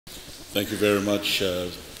Thank you very much,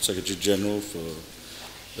 Secretary General, for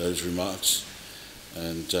those remarks.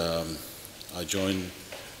 And I join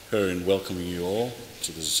her in welcoming you all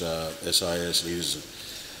to this SIS Leaders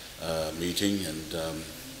meeting, and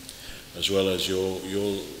as well as your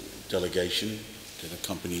delegation that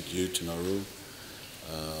accompanied you to Nauru.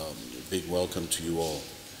 Big welcome to you all.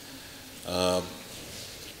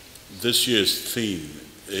 This year's theme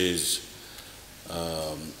is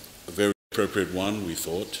a very appropriate one, we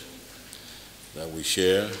thought, that we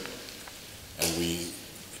share and we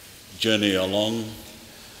journey along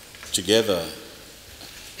together,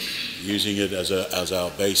 using it as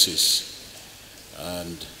our basis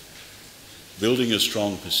and building a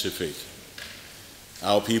strong Pacific.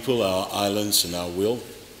 Our people, our islands, and our will.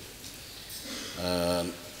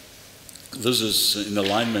 This is in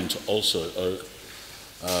alignment also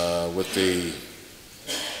with the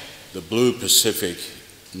Blue Pacific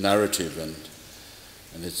narrative and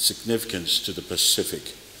its significance to the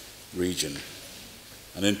Pacific region,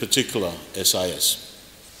 and in particular SIS.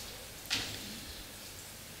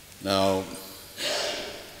 Now,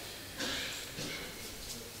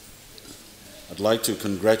 I'd like to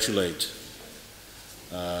congratulate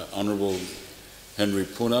Honourable Henry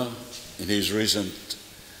Puna in his recent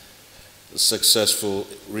successful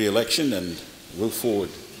re-election, and look forward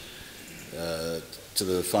to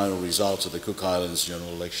the final results of the Cook Islands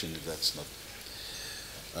general election.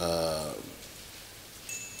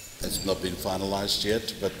 It's not been finalized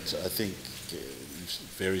yet, but I think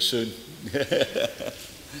very soon.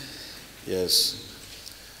 Yes.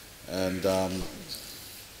 And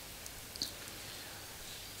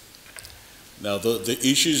now the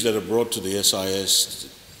issues that are brought to the SIS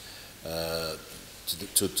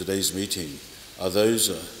to today's meeting are those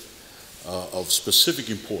of specific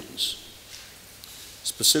importance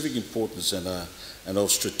and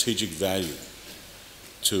of strategic value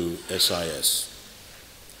to SIS,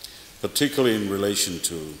 particularly in relation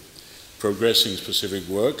to progressing specific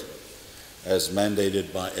work as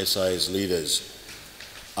mandated by SIS leaders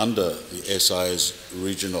under the SIS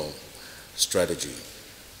regional strategy.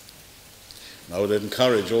 And I would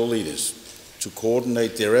encourage all leaders to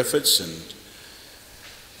coordinate their efforts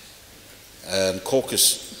and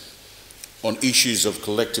caucus on issues of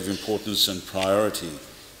collective importance and priority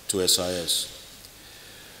to SIS,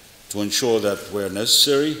 to ensure that where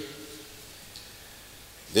necessary,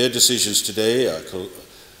 their decisions today are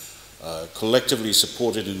collectively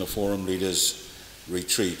supported in the Forum Leaders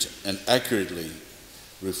Retreat and accurately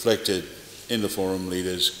reflected in the Forum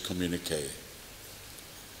Leaders Communique.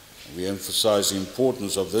 We emphasize the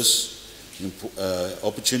importance of this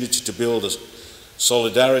opportunity to build a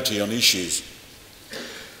solidarity on issues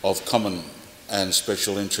of common and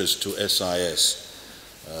special interest to SIS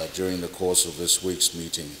during the course of this week's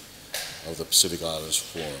meeting of the Pacific Islands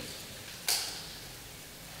Forum.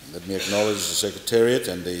 Let me acknowledge the Secretariat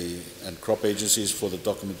and crop agencies for the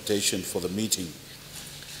documentation for the meeting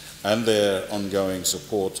and their ongoing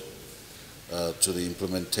support to the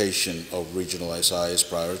implementation of regional SIS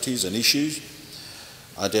priorities and issues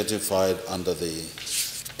identified under the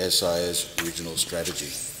SIS regional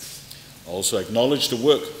strategy. I also acknowledge the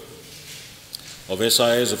work of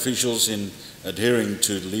SIS officials in adhering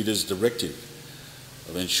to the leaders' directive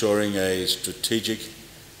of ensuring a strategic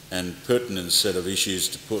and pertinent set of issues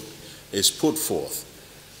is put forth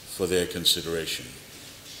for their consideration.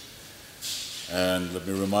 And let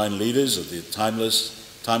me remind leaders of the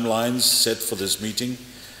timelines set for this meeting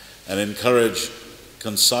and encourage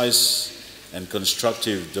concise and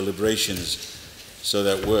constructive deliberations so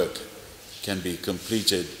that work can be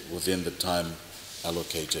completed within the time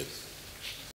allocated.